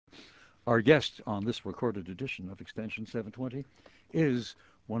Our guest on this recorded edition of Extension 720 is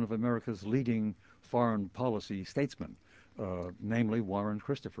one of America's leading foreign policy statesmen, namely Warren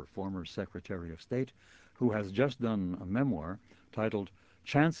Christopher, former Secretary of State, who has just done a memoir titled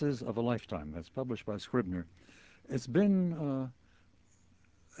Chances of a Lifetime, that's published by Scribner. It's been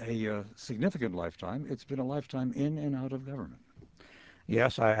a significant lifetime. It's been a lifetime in and out of government.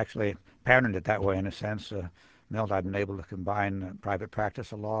 Yes, I actually patterned it that way in a sense. Milt, I've been able to combine private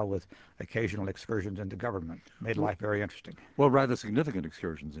practice of law with occasional excursions into government. Made life very interesting. Well, rather significant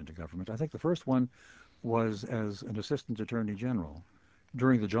excursions into government. I think the first one was as an assistant attorney general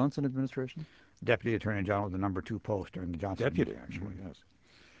during the Johnson administration. Deputy Attorney General, the #2 post during the Johnson Deputy, administration. actually, yes.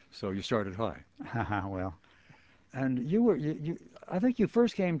 So you started high. Well, And I think you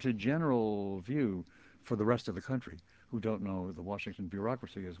first came to general view for the rest of the country who don't know the Washington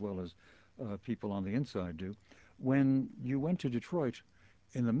bureaucracy as well as people on the inside do, when you went to Detroit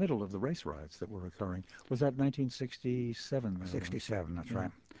in the middle of the race riots that were occurring. Was that 1967? 67, that's Yeah.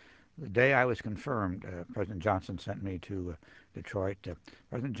 right. The day I was confirmed, President Johnson sent me to Detroit.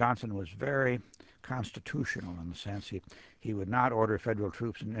 President Johnson was very constitutional in the sense he would not order federal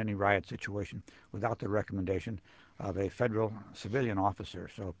troops in any riot situation without the recommendation of a federal civilian officer.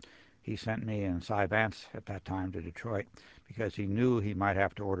 So he sent me and Cy Vance at that time to Detroit because he knew he might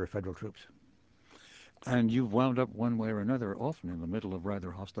have to order federal troops. And you've wound up one way or another often in the middle of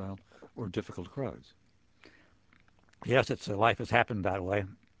rather hostile or difficult crowds. Yes, it's life has happened that way.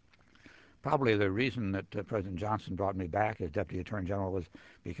 Probably the reason that President Johnson brought me back as Deputy Attorney General was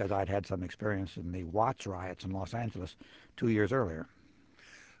because I'd had some experience in the Watts riots in Los Angeles 2 years earlier.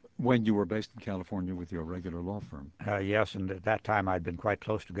 When you were based in California with your regular law firm. Yes, and at that time I'd been quite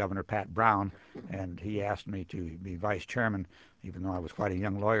close to Governor Pat Brown, and he asked me to be vice chairman, even though I was quite a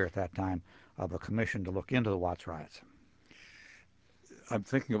young lawyer at that time, of a commission to look into the Watts riots. I'm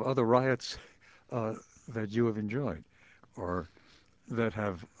thinking of other riots that you have enjoyed or that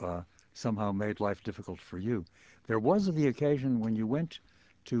have somehow made life difficult for you. There was the occasion when you went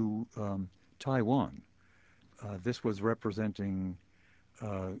to Taiwan. This was representing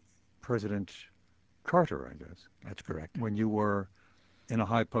uh, President Carter, I guess, That's correct. when you were in a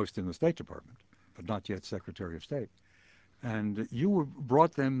high post in the State Department, but not yet Secretary of State. And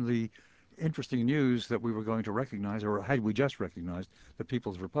brought them the interesting news that we were going to recognize, or had we just recognized, the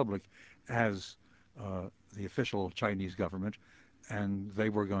People's Republic as the official Chinese government, and they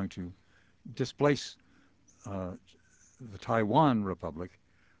were going to displace uh, the Taiwan Republic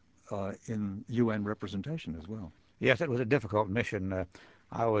in UN representation as well. Yes, it was a difficult mission.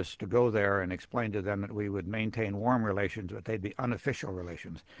 I was to go there and explain to them that we would maintain warm relations, but they'd be unofficial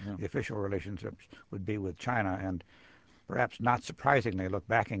relations. Yeah. The official relationships would be with China, and perhaps not surprisingly,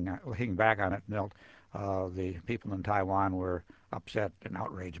 looking back on it, Milt, the people in Taiwan were upset and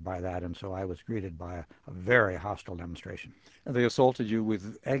outraged by that, and so I was greeted by a very hostile demonstration. And they assaulted you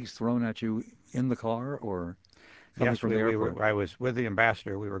with eggs thrown at you in the car or coming Yes, from the we airport. were. I was with the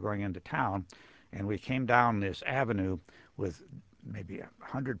ambassador. We were going into town, and we came down this avenue with maybe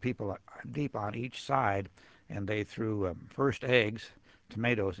 100 people deep on each side, and they threw first eggs,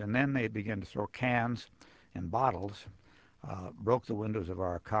 tomatoes, and then they began to throw cans and bottles, broke the windows of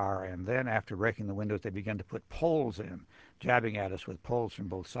our car, and then after breaking the windows, they began to put poles in, jabbing at us with poles from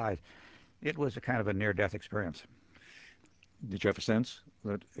both sides. It was a kind of a near-death experience. Did you have a sense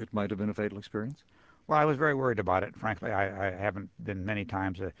that it might have been a fatal experience? Well, I was very worried about it. Frankly, I haven't been many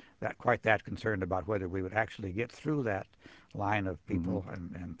times that quite that concerned about whether we would actually get through that line of Hmm. people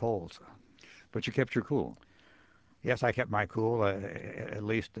and poles. But you kept your cool. Yes, I kept my cool. At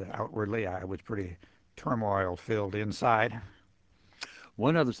least outwardly, I was pretty turmoil-filled inside.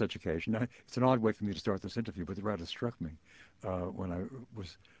 One other such occasion, it's an odd way for me to start this interview, but it rather struck me when I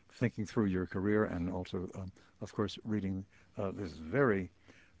was thinking through your career and also, of course, reading this very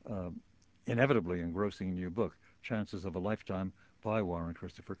uh, inevitably engrossing new book, Chances of a Lifetime by Warren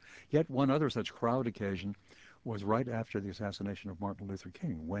Christopher. Yet one other such crowd occasion was right after the assassination of Martin Luther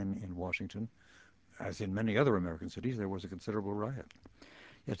King, when in Washington, as in many other American cities, there was a considerable riot.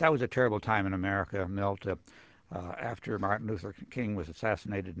 Yes, that was a terrible time in America, Milt. After Martin Luther King was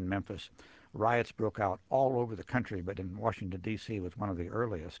assassinated in Memphis, riots broke out all over the country, but in Washington, D.C. was one of the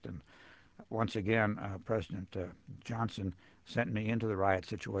earliest. And once again, President Johnson sent me into the riot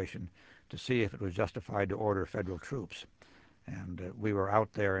situation to see if it was justified to order federal troops. And we were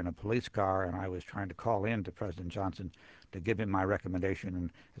out there in a police car, and I was trying to call in to President Johnson to give him my recommendation. And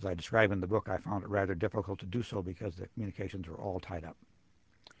as I describe in the book, I found it rather difficult to do so because the communications were all tied up.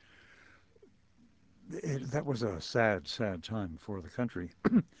 That was a sad, sad time for the country.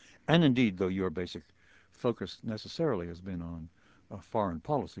 And indeed, though your basic focus necessarily has been on foreign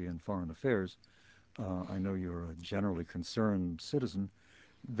policy and foreign affairs. I know you're a generally concerned citizen,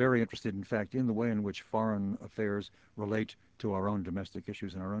 very interested, in fact, in the way in which foreign affairs relate to our own domestic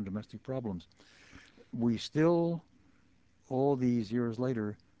issues and our own domestic problems. We still, all these years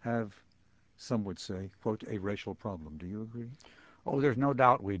later, have, some would say, quote, a racial problem. Do you agree? Oh, there's no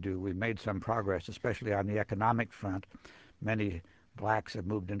doubt we do. We've made some progress, especially on the economic front. Many blacks have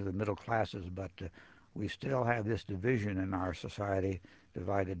moved into the middle classes, but we still have this division in our society,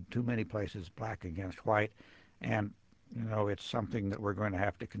 divided too many places, black against white, and it's something that we're going to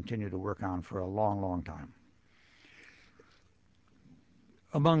have to continue to work on for a long, long time.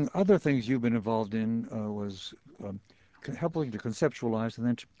 Among other things you've been involved in was helping to conceptualize and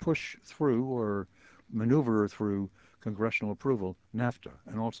then to push through or maneuver through congressional approval NAFTA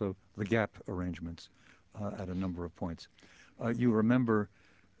and also the GAP arrangements at a number of points. You remember,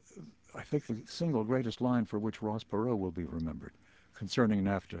 I think, the single greatest line for which Ross Perot will be remembered concerning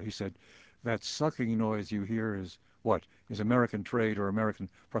NAFTA. He said, that sucking noise you hear is what? Is American trade or American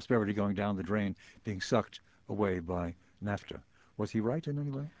prosperity going down the drain, being sucked away by NAFTA? Was he right in any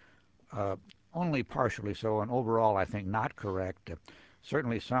way? Uh, Only partially so, and overall I think not correct.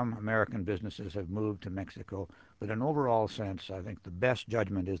 Certainly some American businesses have moved to Mexico, but in overall sense, I think the best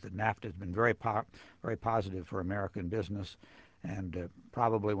judgment is that NAFTA has been very positive for American business, and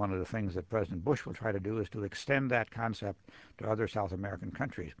probably one of the things that President Bush will try to do is to extend that concept to other South American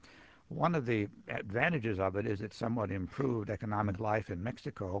countries. One of the advantages of it is it's somewhat improved economic life in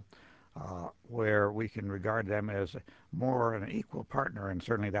Mexico, where we can regard them as more an equal partner, and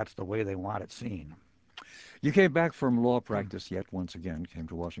certainly that's the way they want it seen. You came back from law practice yet once again, came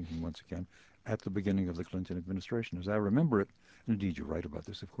to Washington once again at the beginning of the Clinton administration. As I remember it, and indeed you write about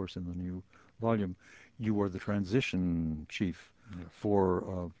this, of course, in the new volume, you were the transition chief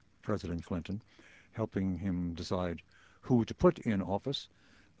for President Clinton, helping him decide who to put in office.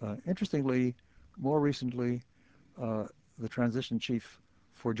 Interestingly, more recently, the transition chief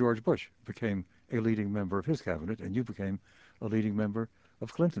for George Bush became a leading member of his cabinet, and you became a leading member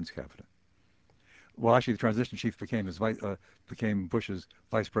of Clinton's cabinet. Well, actually, the transition chief became Bush's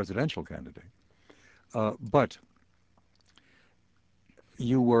vice presidential candidate. But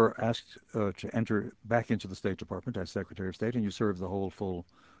you were asked to enter back into the State Department as Secretary of State, and you served the whole full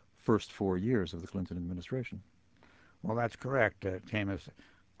first 4 years of the Clinton administration. Well, that's correct. It came as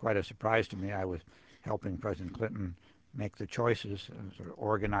quite a surprise to me. I was helping President Clinton make the choices, sort of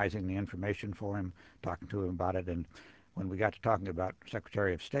organizing the information for him, talking to him about it. And when we got to talking about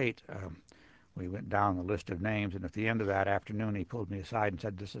Secretary of State, we went down the list of names, and at the end of that afternoon, he pulled me aside and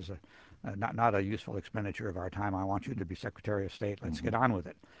said, "This is not a useful expenditure of our time. I want you to be Secretary of State. Let's get on with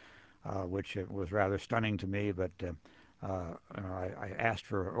it," which was rather stunning to me. But I asked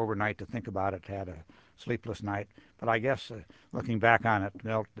for overnight to think about it, had a sleepless night. But I guess looking back on it,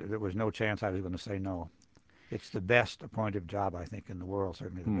 Milt, there was no chance I was going to say no. It's the best appointed job, I think, in the world,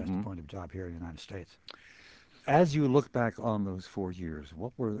 certainly the best appointed job here in the United States. As you look back on those 4 years,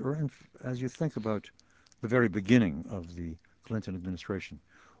 as you think about the very beginning of the Clinton administration,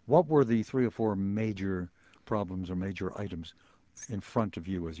 what were the 3 or 4 major problems or major items in front of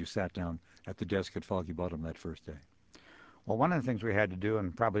you as you sat down at the desk at Foggy Bottom that first day? Well, one of the things we had to do,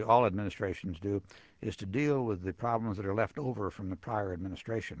 and probably all administrations do, is to deal with the problems that are left over from the prior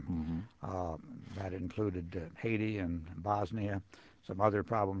administration. That included Haiti and Bosnia, some other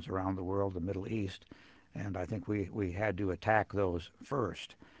problems around the world, the Middle East, and I think we had to attack those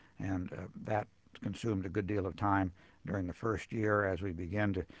first. And that consumed a good deal of time during the first year as we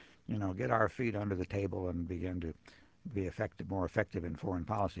began to, get our feet under the table and begin to be more effective in foreign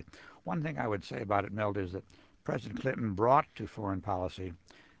policy. One thing I would say about it, Milt, is that President Clinton brought to foreign policy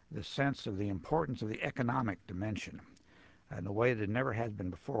the sense of the importance of the economic dimension in a way that it never has been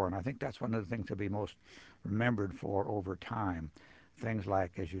before. And I think that's one of the things to be most remembered for over time. Things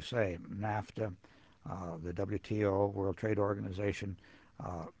like, as you say, NAFTA, the WTO, World Trade Organization,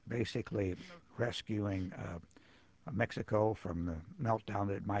 basically rescuing Mexico from the meltdown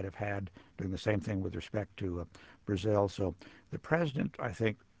that it might have had, doing the same thing with respect to Brazil. So the president, I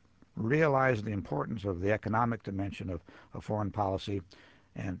think, realized the importance of the economic dimension of foreign policy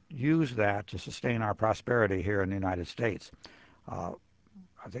and used that to sustain our prosperity here in the United States.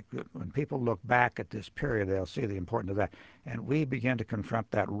 I think that when people look back at this period, they'll see the importance of that. And we began to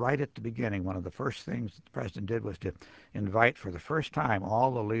confront that right at the beginning. One of the first things the president did was to invite for the first time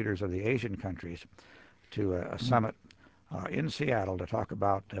all the leaders of the Asian countries to a summit in Seattle to talk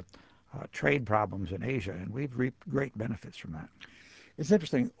about trade problems in Asia. And we've reaped great benefits from that. It's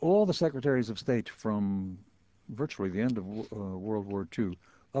interesting. All the secretaries of state from virtually the end of World War II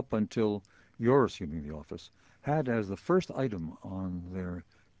up until your assuming the office had as the first item on their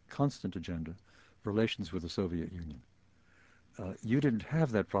constant agenda relations with the Soviet Union. You didn't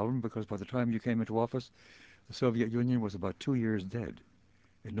have that problem because by the time you came into office, the Soviet Union was about 2 years dead.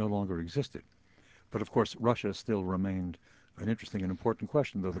 It no longer existed. But of course, Russia still remained an interesting and important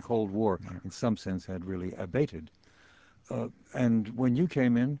question, though the Cold War, in some sense, had really abated. And when you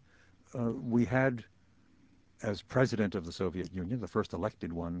came in, we had, as president of the Soviet Union, the first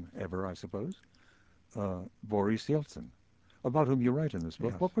elected one ever, I suppose, Boris Yeltsin, about whom you write in this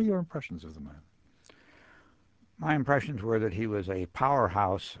book. Yes. What were your impressions of the man? My impressions were that he was a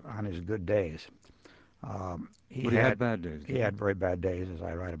powerhouse on his good days. But he had bad days. He had very bad days, as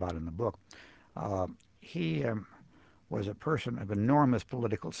I write about in the book. He was a person of enormous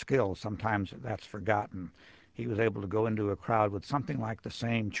political skill. Sometimes that's forgotten. He was able to go into a crowd with something like the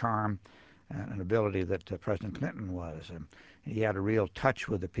same charm and ability that President Clinton was. And he had a real touch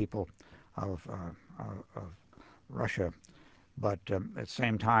with the people of Russia. But at the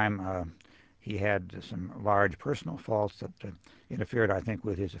same time, he had some large personal faults that interfered, I think,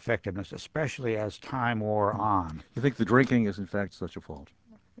 with his effectiveness, especially as time wore on. You think the drinking is, in fact, such a fault?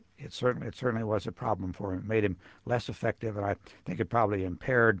 It certainly was a problem for him. It made him less effective, and I think it probably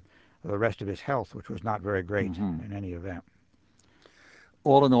impaired the rest of his health, which was not very great in any event.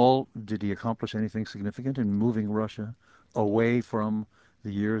 All in all, did he accomplish anything significant in moving Russia away from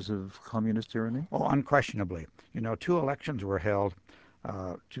the years of communist tyranny? Oh, unquestionably. You know, 2 elections were held,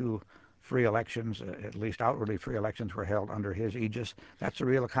 2 free elections, at least outwardly free elections, were held under his aegis. That's a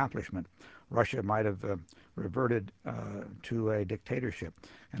real accomplishment. Russia might have reverted to a dictatorship.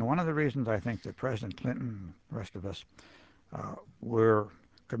 And one of the reasons I think that President Clinton and the rest of us were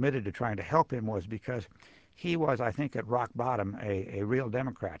committed to trying to help him was because he was, I think, at rock bottom, a real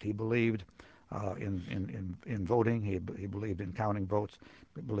Democrat. He believed in voting. He believed in counting votes.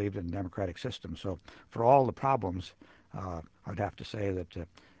 He believed in the democratic system. So for all the problems, I'd have to say that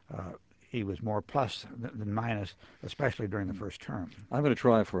he was more plus than minus, especially during the first term. I'm going to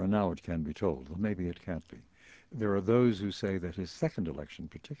try for a now it can be told. Well, maybe it can't be. There are those who say that his second election,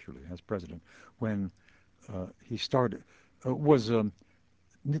 particularly as president, when he started, required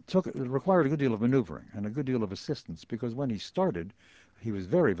a good deal of maneuvering and a good deal of assistance because when he started, he was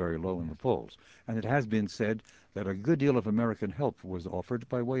very, very low in the polls. And it has been said that a good deal of American help was offered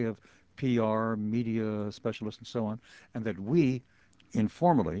by way of PR, media specialists, and so on, and that we,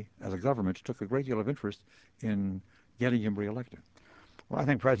 informally, as a government, took a great deal of interest in getting him reelected. Well, I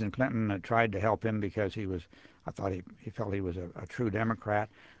think President Clinton tried to help him because I thought he felt he was a true Democrat.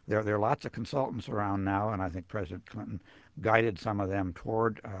 There are lots of consultants around now, and I think President Clinton guided some of them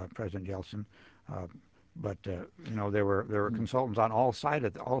toward President Yeltsin. But you know, there were consultants on all sides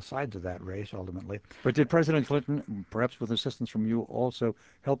of that race ultimately. But did President Clinton, perhaps with assistance from you, also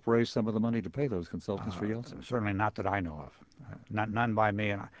help raise some of the money to pay those consultants for Yeltsin? Certainly not that I know of. None by me,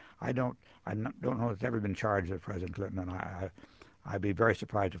 and I don't know if it's ever been charged with President Clinton, and I'd be very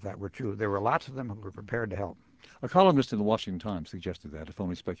surprised if that were true. There were lots of them who were prepared to help. A columnist in the Washington Times suggested that, if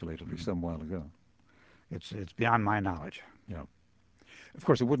only speculatively, some while ago. It's beyond my knowledge. Yeah. Of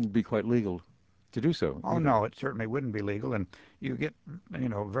course, it wouldn't be quite legal to do so. Oh, no, it certainly wouldn't be legal, and you get, you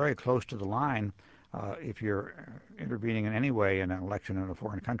know, very close to the line if you're intervening in any way in an election in a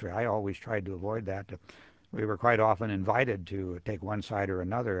foreign country. I always tried to avoid that. We were quite often invited to take one side or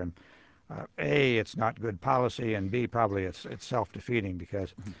another, and A, it's not good policy, and B, probably it's self-defeating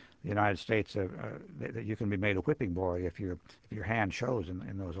because the United States, you can be made a whipping boy if your hand shows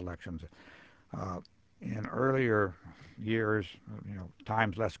in those elections. In earlier years, you know,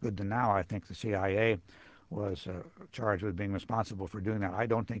 times less good than now, I think the CIA was charged with being responsible for doing that. I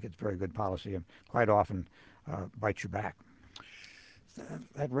don't think it's very good policy, and quite often bites you back.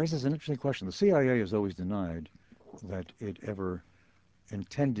 That raises an interesting question. The CIA has always denied that it ever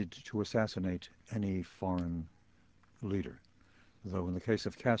intended to assassinate any foreign leader, though in the case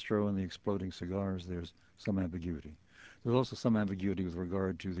of Castro and the exploding cigars, there's some ambiguity. There's also some ambiguity with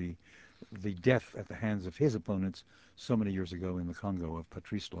regard to the death at the hands of his opponents so many years ago in the Congo of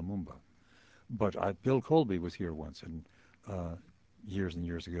Patrice Lumumba. But Bill Colby was here once, and years and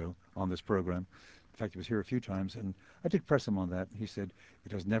years ago on this program. In fact, he was here a few times, and I did press him on that. He said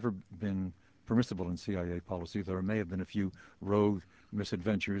it has never been permissible in CIA policy. There may have been a few rogue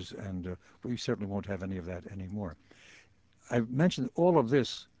misadventures, and we certainly won't have any of that anymore. I've mentioned all of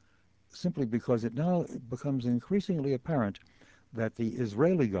this simply because it now becomes increasingly apparent that the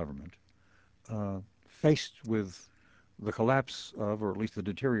Israeli government, faced with the collapse of, or at least the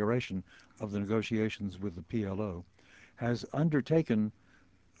deterioration of the negotiations with the PLO, has undertaken,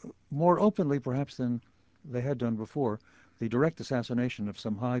 more openly perhaps than they had done before, the direct assassination of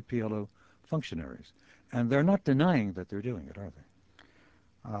some high PLO functionaries. And they're not denying that they're doing it, are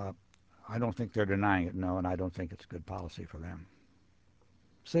they? Uh, I don't think they're denying it, no, and I don't think it's good policy for them.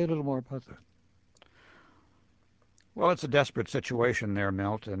 Say a little more about that. Well, it's a desperate situation there,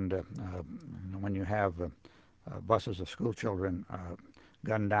 Milt, and when you have buses of school children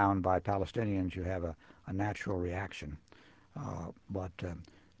gunned down by Palestinians, you have a natural reaction. But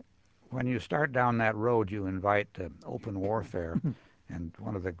when you start down that road, you invite open warfare, and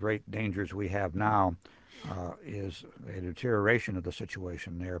one of the great dangers we have now is a deterioration of the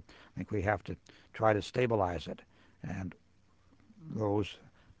situation there. I think we have to try to stabilize it, and those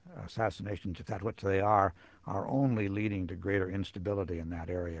assassinations, if that's what they are only leading to greater instability in that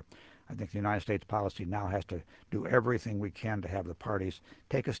area. I think the United States policy now has to do everything we can to have the parties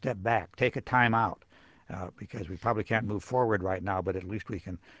take a step back, take a time out, because we probably can't move forward right now, but at least we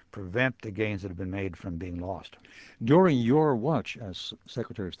can prevent the gains that have been made from being lost. During your watch as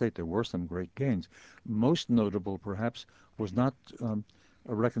Secretary of State, there were some great gains. Most notable, perhaps, was not a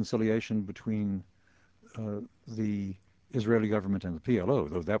reconciliation between the Israeli government and the PLO,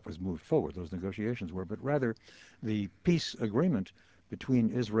 though that was moved forward, those negotiations were, but rather the peace agreement between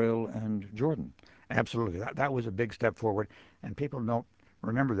Israel and Jordan. Absolutely. That was a big step forward, and people don't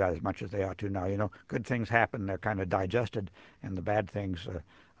remember that as much as they ought to now. You know, good things happen, they're kind of digested, and the bad things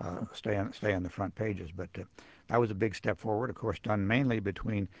stay on the front pages. But that was a big step forward, of course, done mainly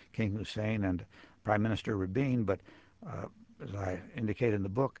between King Hussein and Prime Minister Rabin, but as I indicated in the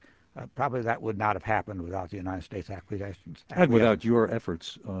book, probably that would not have happened without the United States acquiescence. And without your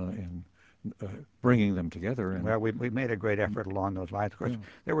efforts in bringing them together. And well, we made a great effort along those lines. Of course,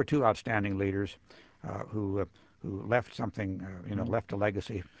 there were two outstanding leaders who left something, left a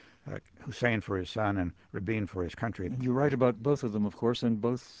legacy. Hussein for his son and Rabin for his country. You write about both of them, of course, and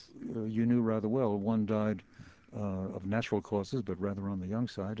both you knew rather well. One died of natural causes, but rather on the young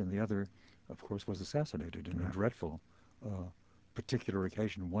side, and the other, of course, was assassinated in a dreadful particular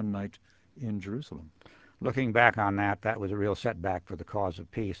occasion, one night in Jerusalem. Looking back on that, that was a real setback for the cause of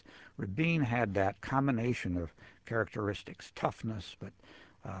peace. Rabin had that combination of characteristics, toughness, but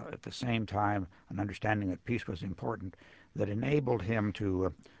at the same time an understanding that peace was important, that enabled him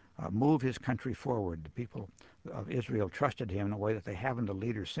to move his country forward. The people of Israel trusted him in a way that they haven't the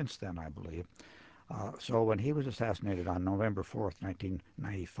leaders since then, I believe. So when he was assassinated on November 4th,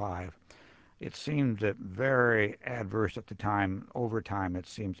 1995, it seemed very adverse at the time. Over time, it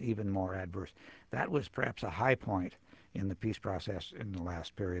seems even more adverse. That was perhaps a high point in the peace process in the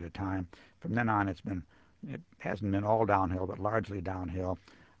last period of time. From then on, it hasn't been all downhill, but largely downhill.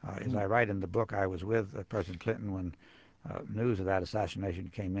 As I write in the book, I was with President Clinton when news of that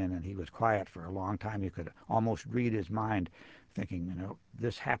assassination came in, and he was quiet for a long time. You could almost read his mind, thinking,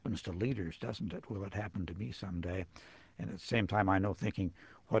 this happens to leaders, doesn't it? Will it happen to me someday? And at the same time, I know thinking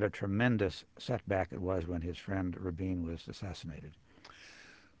what a tremendous setback it was when his friend Rabin was assassinated.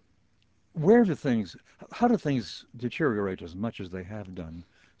 How do things deteriorate as much as they have done,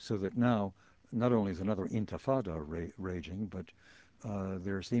 so that now not only is another intifada raging, but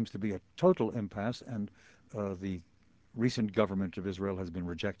there seems to be a total impasse, and the recent government of Israel has been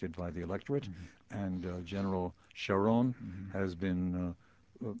rejected by the electorate, and General Sharon has been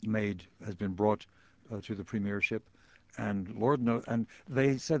brought to the premiership, and Lord knows, and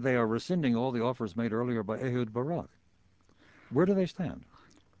they said they are rescinding all the offers made earlier by Ehud Barak. Where do they stand?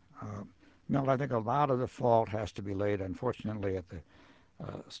 No, I think a lot of the fault has to be laid, unfortunately, at the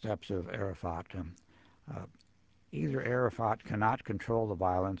steps of Arafat. Either Arafat cannot control the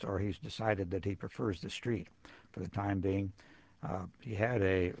violence, or he's decided that he prefers the street for the time being. He had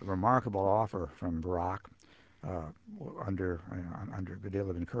a remarkable offer from Barak under a good deal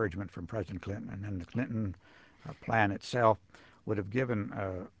of encouragement from President Clinton, and then the Clinton plan itself would have given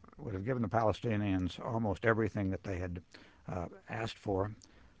the Palestinians almost everything that they had asked for,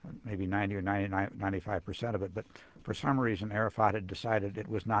 maybe 90 or 95% of it. But for some reason, Arafat had decided it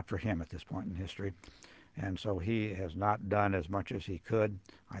was not for him at this point in history. And so he has not done as much as he could,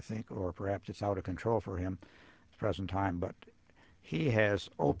 I think, or perhaps it's out of control for him at the present time. But he has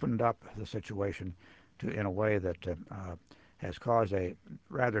opened up the situation in a way that has caused a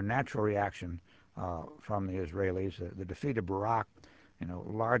rather natural reaction from the Israelis. The defeat of Barak,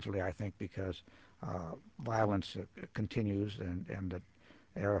 largely I think because violence continues, and that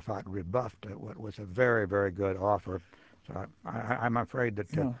Arafat rebuffed what was a very, very good offer. So I'm afraid that,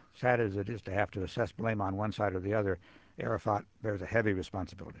 sad as it is to have to assess blame on one side or the other, Arafat bears a heavy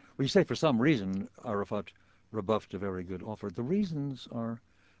responsibility. Well, you say for some reason Arafat rebuffed a very good offer. The reasons are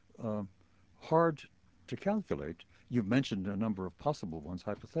hard to calculate. You've mentioned a number of possible ones,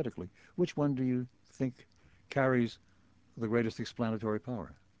 hypothetically. Which one do you think carries the greatest explanatory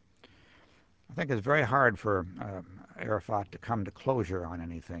power? I think it's very hard for Arafat to come to closure on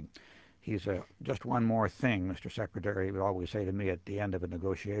anything. He's just one more thing, Mr. Secretary would always say to me at the end of a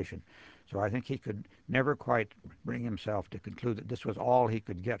negotiation. So I think he could never quite bring himself to conclude that this was all he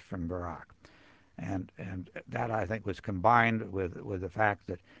could get from Barack. And that, I think, was combined with the fact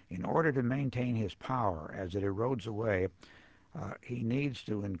that in order to maintain his power as it erodes away, he needs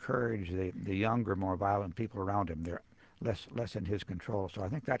to encourage the younger, more violent people around him. They're less in his control. So I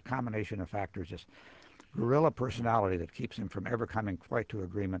think that combination of factors, this guerrilla personality that keeps him from ever coming quite to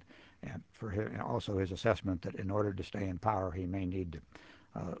agreement, and also his assessment that in order to stay in power, he may need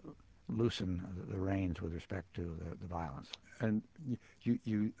to loosen the reins with respect to the violence. And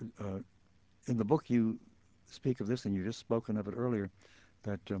you in the book you speak of this, and you just spoken of it earlier,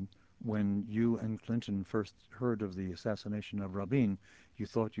 that when you and Clinton first heard of the assassination of Rabin, you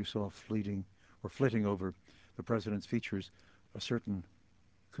thought you saw fleeting or flitting over the president's features a certain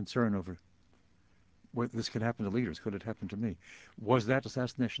concern over what this could happen to leaders. Could it happen to me? Was that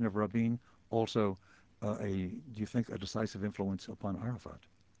assassination of Rabin also do you think, a decisive influence upon Arafat?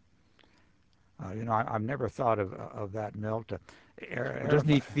 I've never thought of that, Milt. Doesn't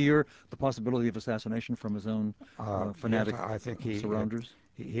he fear the possibility of assassination from his own fanatic yes, I think surrounders?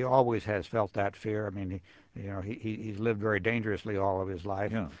 he always has felt that fear. I mean, he's lived very dangerously all of his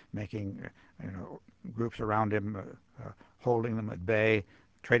life, Yeah. making groups around him, holding them at bay,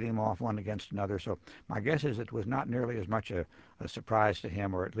 trading them off one against another. So my guess is it was not nearly as much a surprise to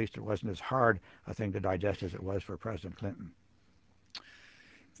him, or at least it wasn't as hard a thing to digest as it was for President Clinton.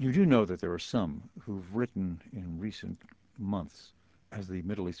 You do know that there are some who've written in recent months, as the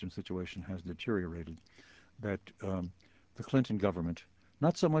Middle Eastern situation has deteriorated, that the Clinton government,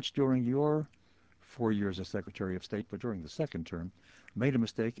 not so much during your 4 years as Secretary of State, but during the second term, made a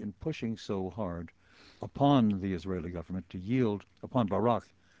mistake in pushing so hard upon the Israeli government to yield, upon Barak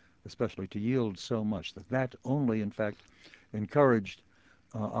especially, to yield so much that only, in fact, encouraged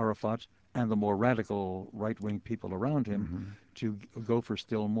Arafat and the more radical right-wing people around him to go for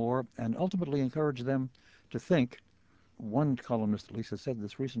still more, and ultimately encourage them to think, one columnist at least has said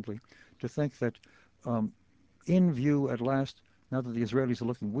this recently, to think that in view at last, now that the Israelis are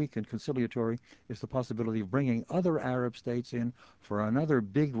looking weak and conciliatory, is the possibility of bringing other Arab states in for another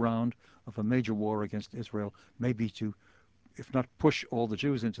big round of a major war against Israel, maybe to, if not push all the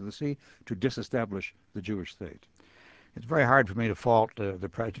Jews into the sea, to disestablish the Jewish state. It's very hard for me to fault the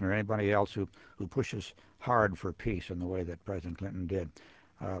president or anybody else who pushes hard for peace in the way that President Clinton did.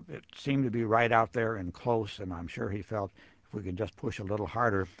 It seemed to be right out there and close, and I'm sure he felt if we could just push a little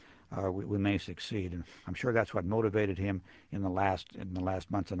harder, we may succeed. And I'm sure that's what motivated him in the last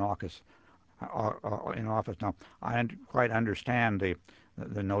months in office. Now, I quite understand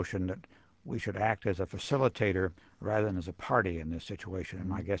the notion that we should act as a facilitator rather than as a party in this situation. And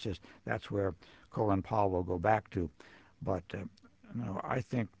my guess is that's where Colin Powell will go back to. But I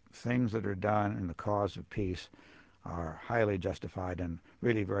think things that are done in the cause of peace are highly justified and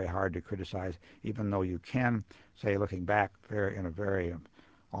really very hard to criticize, even though you can say, looking back in a very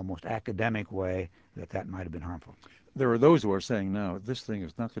almost academic way, that might have been harmful. There are those who are saying now this thing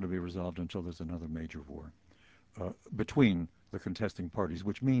is not going to be resolved until there's another major war between the contesting parties,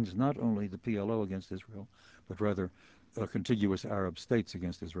 which means not only the PLO against Israel, but rather contiguous Arab states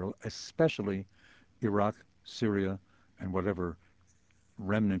against Israel, especially Iraq, Syria, and whatever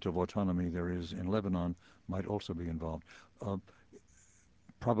remnant of autonomy there is in Lebanon might also be involved.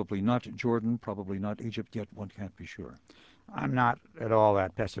 Probably not Jordan, probably not Egypt, yet one can't be sure. I'm not at all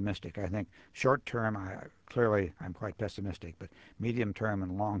that pessimistic. I think short term, I'm quite pessimistic, but medium term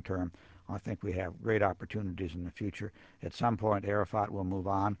and long term, I think we have great opportunities in the future. At some point, Arafat will move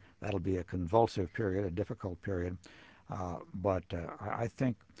on. That'll be a convulsive period, a difficult period. But I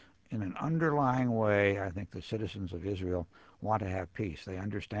think in an underlying way, I think the citizens of Israel want to have peace. They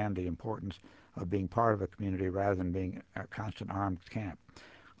understand the importance of being part of a community rather than being a constant armed camp.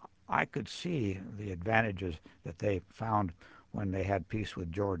 I could see the advantages that they found when they had peace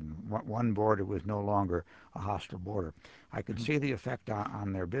with Jordan. One border was no longer a hostile border. I could see the effect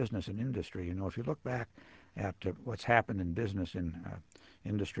on their business and industry. If you look back at what's happened in business and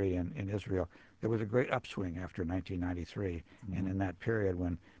industry in Israel, there was a great upswing after 1993, and in that period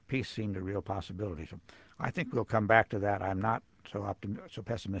when peace seemed a real possibility. So I think we'll come back to that. I'm not so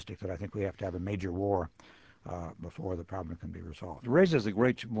pessimistic that I think we have to have a major war before the problem can be resolved. It raises a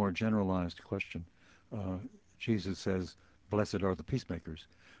great, more generalized question. Jesus says, "Blessed are the peacemakers."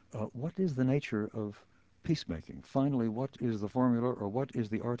 What is the nature of peacemaking? Finally, what is the formula, or what is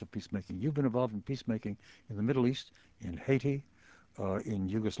the art of peacemaking? You've been involved in peacemaking in the Middle East, in Haiti, in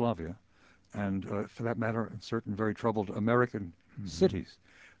Yugoslavia, and for that matter, in certain very troubled American cities.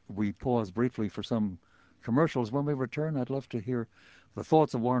 we pause briefly for some commercials. When we return, I'd love to hear the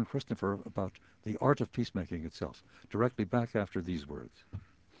thoughts of Warren Christopher about the art of peacemaking itself, directly back after these words.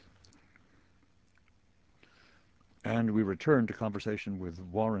 And we return to conversation with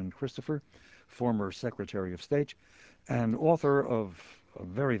Warren Christopher, former Secretary of State and author of a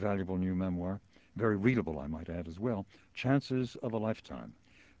very valuable new memoir, very readable, I might add as well, Chances of a Lifetime.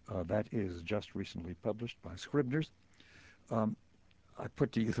 That is just recently published by Scribner's. Um, I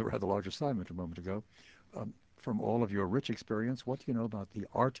put to you the rather large assignment a moment ago. From all of your rich experience, what do you know about the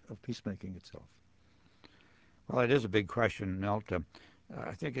art of peacemaking itself? Well, it is a big question, Milt.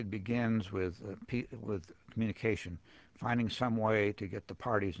 I think it begins with communication, finding some way to get the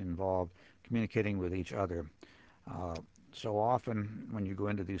parties involved, communicating with each other. Uh, so often, when you go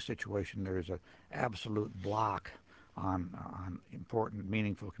into these situations, there's an absolute block on important,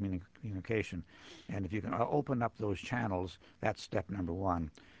 meaningful communication. And if you can open up those channels, that's step number one.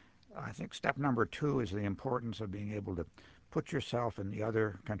 I think step number two is the importance of being able to put yourself in the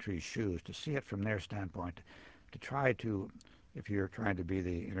other country's shoes, to see it from their standpoint, to try to, if you're trying to be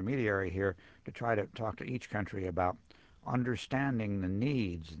the intermediary here, to try to talk to each country about understanding the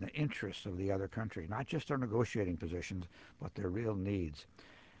needs and the interests of the other country, not just their negotiating positions, but their real needs.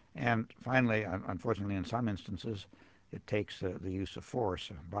 And finally, unfortunately, in some instances, it takes the use of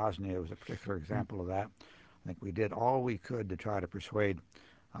force. Bosnia was a particular example of that. I think we did all we could to try to persuade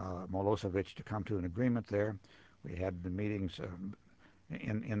Milosevic to come to an agreement there. We had the meetings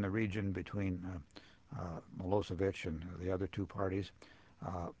in the region between Milosevic and the other two parties,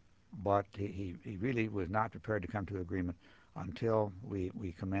 but he really was not prepared to come to agreement until we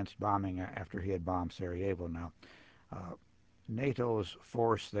commenced bombing after he had bombed Sarajevo. Now, NATO's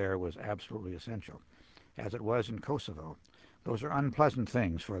force there was absolutely essential, as it was in Kosovo. Those are unpleasant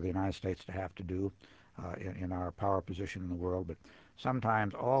things for the United States to have to do in our power position in the world, but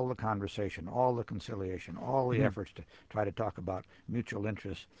sometimes all the conversation, all the conciliation, all the efforts to try to talk about mutual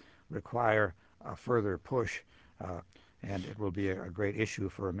interests require a further push, and it will be a great issue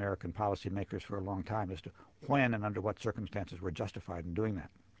for American policymakers for a long time as to when and under what circumstances we're justified in doing that.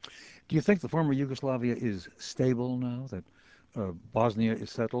 Do you think the former Yugoslavia is stable now, that Bosnia is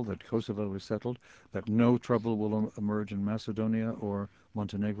settled, that Kosovo is settled, that no trouble will emerge in Macedonia or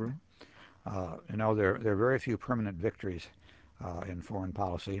Montenegro? There are very few permanent victories in foreign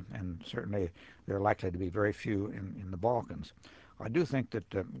policy, and certainly there are likely to be very few in the Balkans. I do think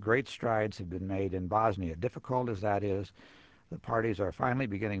that great strides have been made in Bosnia. Difficult as that is, the parties are finally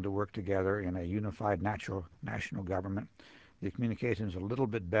beginning to work together in a unified national government. The communication is a little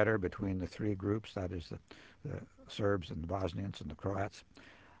bit better between the three groups, that is the Serbs and the Bosnians and the Croats.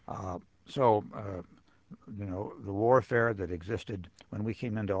 The warfare that existed when we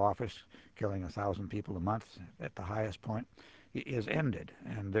came into office, killing 1,000 people a month at the highest point, is ended,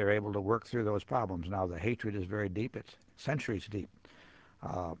 and they're able to work through those problems. Now, the hatred is very deep. It's centuries deep.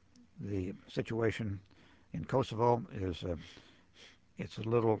 The situation in Kosovo is it's a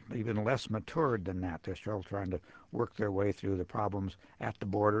little even less matured than that. They're still trying to work their way through the problems at the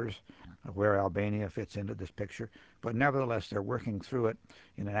borders, where Albania fits into this picture. But nevertheless, they're working through it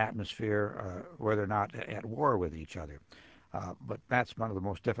in an atmosphere where they're not at war with each other. But that's one of the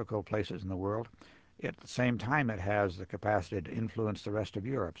most difficult places in the world. At the same time, it has the capacity to influence the rest of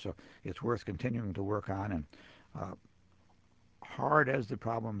Europe. So it's worth continuing to work on. And hard as the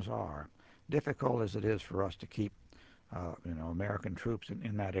problems are, difficult as it is for us to keep American troops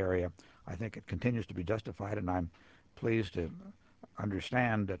in that area, I think it continues to be justified, and I'm pleased to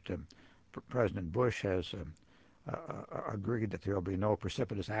understand that President Bush has agreed that there will be no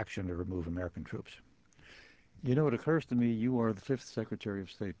precipitous action to remove American troops. You know, it occurs to me you are the fifth Secretary of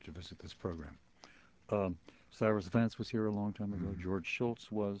State to visit this program. Cyrus Vance was here a long time ago. George Shultz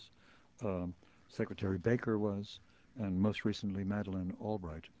was. Secretary Baker was. And most recently, Madeleine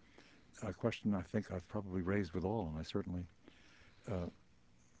Albright. A question I think I've probably raised with all, and I certainly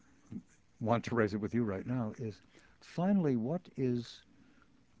want to raise it with you right now, is finally, what is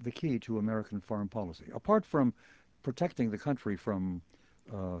the key to American foreign policy? Apart from protecting the country from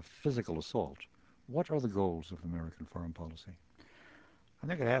physical assault, what are the goals of American foreign policy? I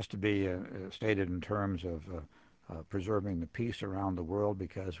think it has to be stated in terms of preserving the peace around the world,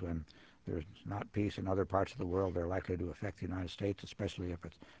 because when there's not peace in other parts of the world, they're likely to affect the United States, especially if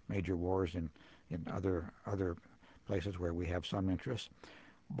it's major wars in other places where we have some interest.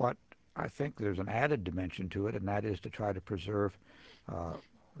 But I think there's an added dimension to it, and that is to try to preserve the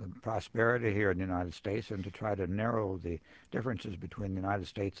prosperity here in the United States and to try to narrow the differences between the United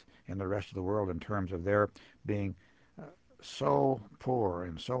States and the rest of the world in terms of their being so poor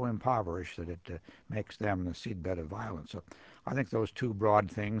and so impoverished that it makes them the seedbed of violence. So I think those two broad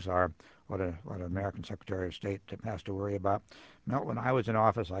things are what an American Secretary of State has to worry about. Milt, when I was in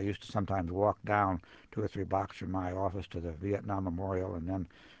office, I used to sometimes walk down 2 or 3 blocks from my office to the Vietnam Memorial, and then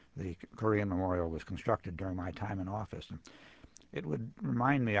the Korean Memorial was constructed during my time in office. And it would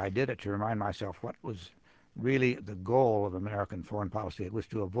remind me, I did it to remind myself what was really the goal of American foreign policy. It was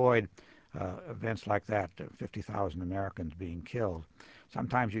to avoid events like that, 50,000 Americans being killed.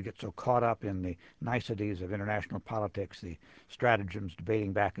 Sometimes you get so caught up in the niceties of international politics, the stratagems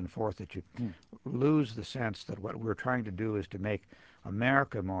debating back and forth, that you lose the sense that what we're trying to do is to make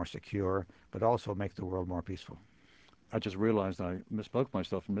America more secure, but also make the world more peaceful. I just realized I misspoke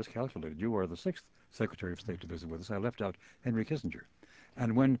myself and miscalculated. You are the sixth Secretary of State to visit with us. I left out Henry Kissinger.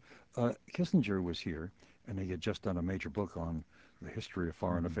 And when Kissinger was here, and he had just done a major book on the history of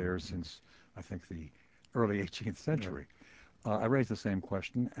foreign affairs since, I think, the early 18th century, I raised the same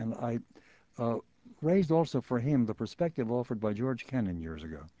question, and I raised also for him the perspective offered by George Kennan years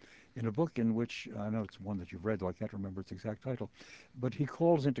ago in a book in which, I know it's one that you've read, though I can't remember its exact title, but he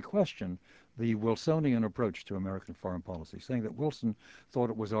calls into question the Wilsonian approach to American foreign policy, saying that Wilson thought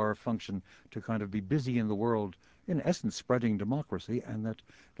it was our function to kind of be busy in the world, in essence spreading democracy, and that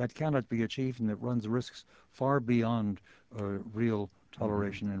that cannot be achieved, and it runs risks far beyond real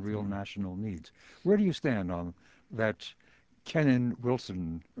toleration and real national needs. Where do you stand on that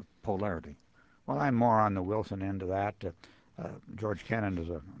Kennan-Wilson polarity? Well, I'm more on the Wilson end of that. George Kennan is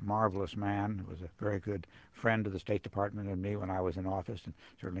a marvelous man, was a very good friend of the State Department and me when I was in office, and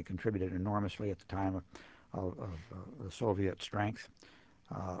certainly contributed enormously at the time of the Soviet strength.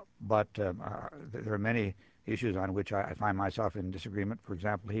 But there are many issues on which I find myself in disagreement. For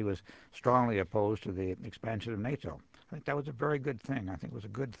example, he was strongly opposed to the expansion of NATO. I think that was a very good thing. I think it was a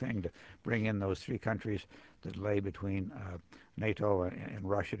good thing to bring in those 3 countries that lay between NATO and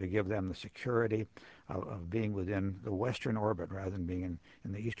Russia, to give them the security of being within the Western orbit rather than being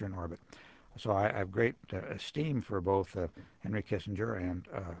in the Eastern orbit. So I have great esteem for both Henry Kissinger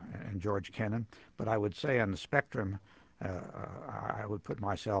and George Kennan. But I would say on the spectrum, I would put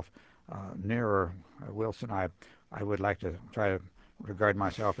myself nearer Wilson. I would like to try to regard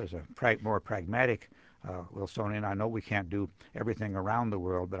myself as a more pragmatic Wilsonian. I know we can't do everything around the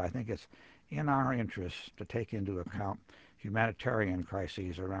world, but I think it's in our interest to take into account humanitarian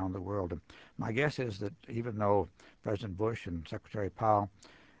crises around the world. And my guess is that even though President Bush and Secretary Powell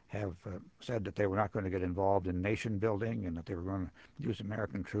have said that they were not going to get involved in nation building and that they were going to use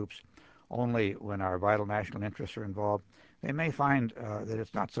American troops only when our vital national interests are involved, they may find that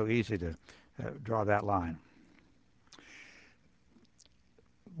it's not so easy to draw that line.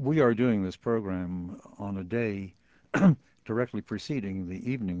 We are doing this program on a day directly preceding the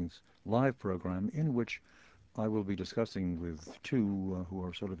evening's live program, in which I will be discussing with two who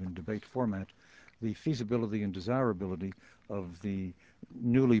are sort of in debate format the feasibility and desirability of the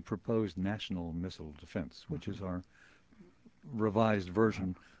newly proposed national missile defense, which is our revised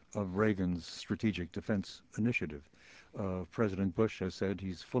version of Reagan's strategic defense initiative. President Bush has said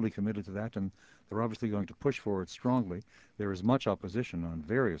he's fully committed to that, and they're obviously going to push for it strongly. There is much opposition on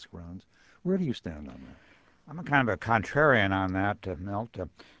various grounds. Where do you stand on that? I'm a kind of a contrarian on that, Milt.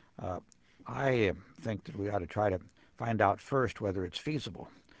 I think that we ought to try to find out first whether it's feasible.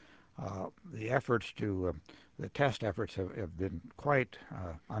 The test efforts have been quite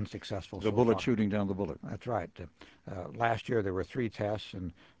unsuccessful so The bullet far. shooting down the bullet. That's right. Last year there were 3 tests,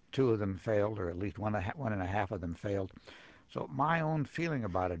 and 2 of them failed, or at least one and a half of them failed. So my own feeling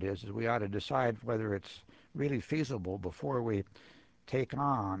about it is we ought to decide whether it's really feasible before we take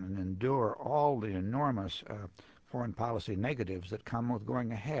on and endure all the enormous foreign policy negatives that come with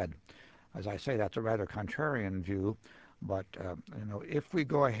going ahead. As I say, that's a rather contrarian view, but if we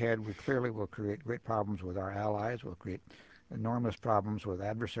go ahead, we clearly will create great problems with our allies. We'll create enormous problems with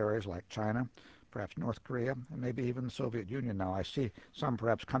adversaries like China, perhaps North Korea, and maybe even the Soviet Union. Now, I see some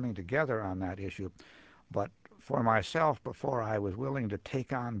perhaps coming together on that issue, but for myself, before I was willing to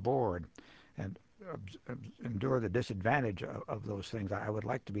take on board and endure the disadvantage of those things, I would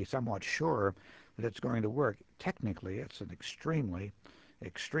like to be somewhat sure that it's going to work. Technically, it's an extremely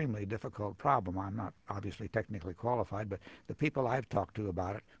difficult problem. I'm not obviously technically qualified, but the people I've talked to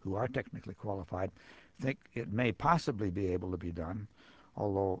about it who are technically qualified think it may possibly be able to be done,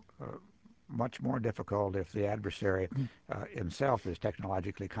 although much more difficult if the adversary himself is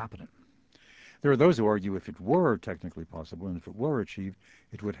technologically competent. There are those who argue if it were technically possible and if it were achieved,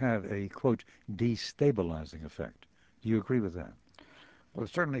 it would have a, quote, destabilizing effect. Do you agree with that? Well,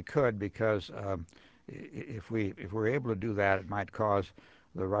 it certainly could, because if we're able to do that, it might cause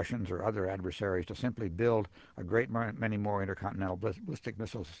the Russians or other adversaries to simply build a great many more intercontinental ballistic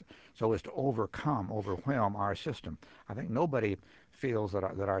missiles so as to overwhelm our system. I think nobody feels that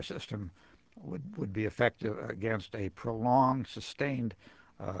our system would be effective against a prolonged, sustained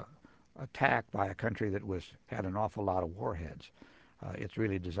uh, attack by a country that had an awful lot of warheads. It's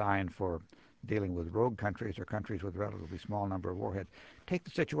really designed for dealing with rogue countries or countries with a relatively small number of warheads. Take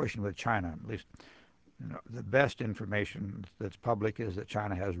the situation with China. At least the best information that's public is that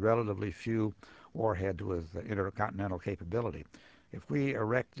China has relatively few warheads with intercontinental capability. If we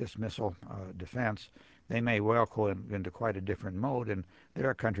erect this missile defense, they may well go into quite a different mode, and they're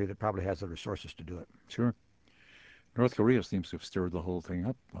a country that probably has the resources to do it. Sure. North Korea seems to have stirred the whole thing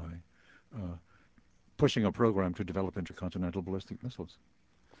up by uh, pushing a program to develop intercontinental ballistic missiles.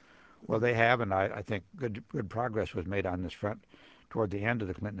 Well, they have, and I think good progress was made on this front toward the end of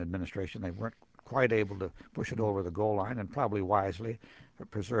the Clinton administration. They weren't quite able to push it over the goal line, and probably wisely,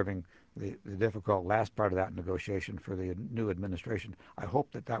 preserving the difficult last part of that negotiation for the new administration. I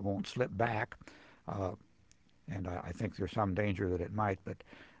hope that won't slip back, and I think there's some danger that it might. But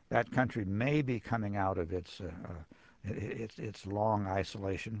that country may be coming out of its long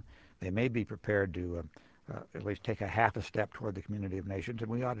isolation. They may be prepared to at least take a half a step toward the community of nations, and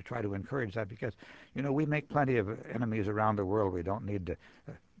we ought to try to encourage that because, we make plenty of enemies around the world. We don't need to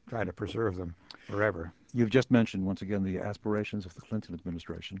try to preserve them forever. You've just mentioned once again the aspirations of the Clinton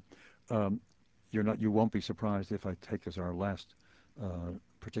administration. You won't be surprised if I take as our last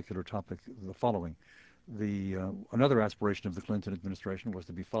particular topic the following. Another aspiration of the Clinton administration was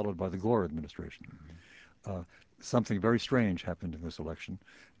to be followed by the Gore administration. Something very strange happened in this election,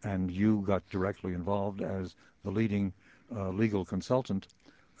 and you got directly involved as the leading legal consultant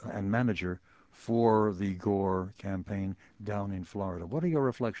and manager for the Gore campaign down in Florida. What are your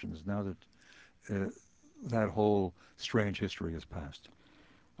reflections now that that whole strange history has passed?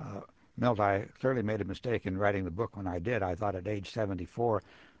 Milt, I clearly made a mistake in writing the book when I did. I thought at age 74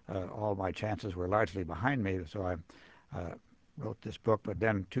 all my chances were largely behind me, so I wrote this book, but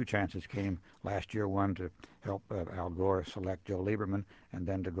then two chances came last year, one to help Al Gore select Joe Lieberman, and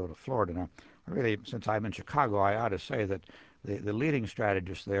then to go to Florida. Now, really, since I'm in Chicago, I ought to say that the leading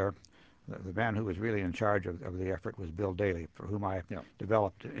strategist there, the man who was really in charge of the effort, was Bill Daley, for whom I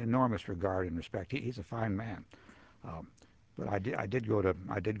developed enormous regard and respect. He's a fine man. But I did go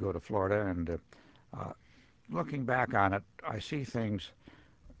to Florida, and looking back on it, I see things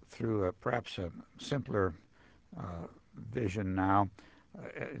through perhaps a simpler vision now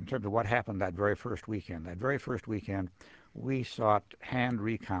in terms of what happened that very first weekend. That very first weekend, we sought hand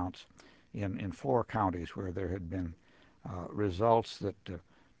recounts in 4 counties where there had been results that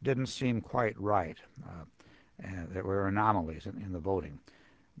didn't seem quite right, and there were anomalies in the voting.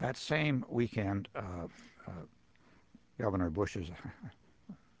 That same weekend, Governor Bush's,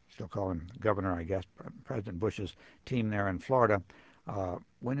 still call him governor, I guess, President Bush's team there in Florida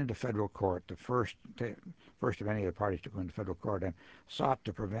went into federal court, the first of any of the parties to go into federal court, and sought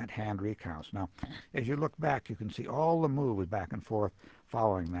to prevent hand recounts. Now, as you look back, you can see all the moves back and forth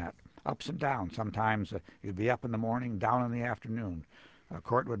following that, ups and downs. Sometimes you'd be up in the morning, down in the afternoon. A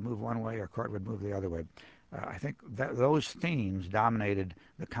court would move one way, or court would move the other way. I think that those themes dominated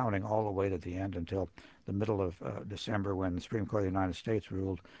the counting all the way to the end until the middle of December, when the Supreme Court of the United States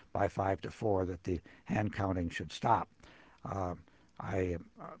ruled by 5-4 that the hand counting should stop. There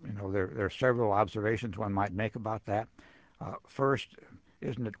are several observations one might make about that. First,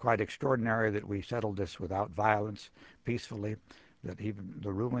 isn't it quite extraordinary that we settled this without violence, peacefully, that even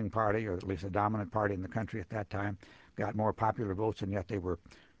the ruling party, or at least the dominant party in the country at that time, got more popular votes, and yet they were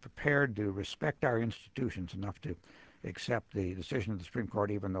prepared to respect our institutions enough to accept the decision of the Supreme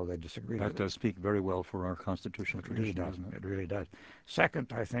Court, even though they disagreed with it. That does speak very well for our constitutional tradition, doesn't it? It really does.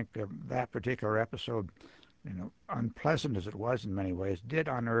 Second, I think that particular episode, unpleasant as it was in many ways, did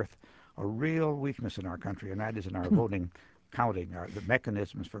unearth a real weakness in our country, and that is in our voting counting, the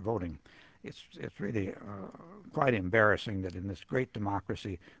mechanisms for voting. It's really quite embarrassing that in this great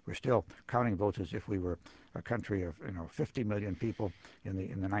democracy we're still counting votes as if we were a country of 50 million people in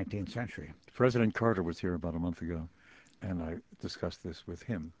the 19th century. President Carter was here about a month ago, and I discussed this with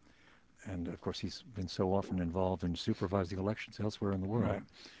him. And of course, he's been so often involved in supervising elections elsewhere in the world. Right.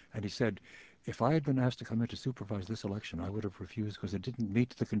 And he said, if I had been asked to come in to supervise this election, I would have refused because it didn't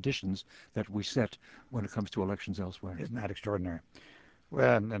meet the conditions that we set when it comes to elections elsewhere. Isn't that extraordinary?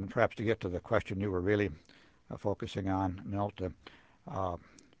 Well, and perhaps to get to the question you were really focusing on, Milt,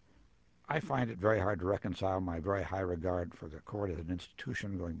 I find it very hard to reconcile my very high regard for the court as an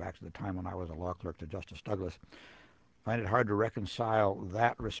institution, going back to the time when I was a law clerk to Justice Douglas. I find it hard to reconcile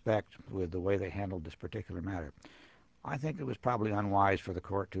that respect with the way they handled this particular matter. I think it was probably unwise for the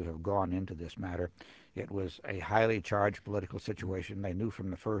court to have gone into this matter. It was a highly charged political situation. They knew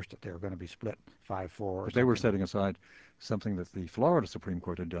from the first that they were going to be split 5-4 or But they were something. setting aside something that the Florida Supreme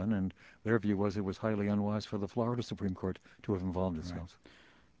Court had done, and their view was it was highly unwise for the Florida Supreme Court to have involved Right. itself.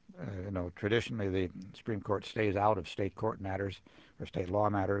 Traditionally the Supreme Court stays out of state court matters or state law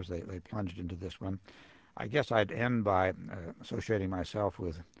matters. They plunged into this one. I guess I'd end by associating myself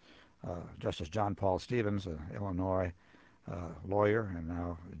with Justice John Paul Stevens, an Illinois lawyer and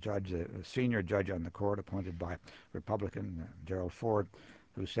now judge, a senior judge on the court appointed by Republican Gerald Ford,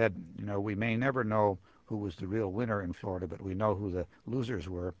 who said, we may never know who was the real winner in Florida, but we know who the losers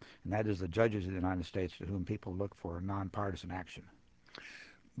were, and that is the judges of the United States to whom people look for nonpartisan action.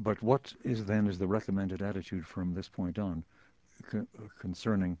 But what is then is the recommended attitude from this point on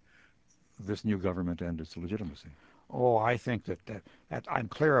concerning this new government and its legitimacy? Oh, I think that I'm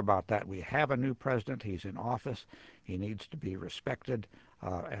clear about that. We have a new president. He's in office. He needs to be respected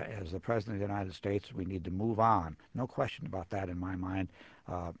as the president of the United States. We need to move on. No question about that in my mind.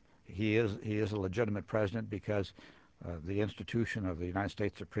 He is a legitimate president because the institution of the United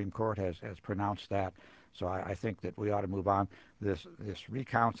States Supreme Court has pronounced that. So I think that we ought to move on. This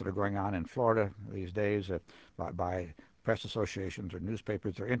recounts that are going on in Florida these days by press associations or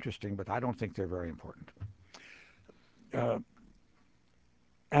newspapers are interesting, but I don't think they're very important.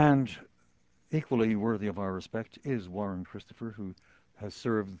 And equally worthy of our respect is Warren Christopher, who has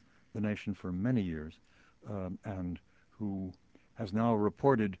served the nation for many years and who has now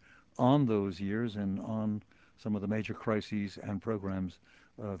reported on those years and on some of the major crises and programs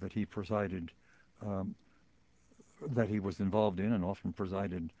that he presided, that he was involved in and often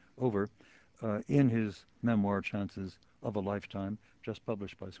presided over in his memoir, Chances of a Lifetime, just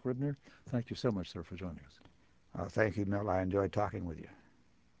published by Scribner. Thank you so much, sir, for joining us. Thank you, Milt. I enjoyed talking with you.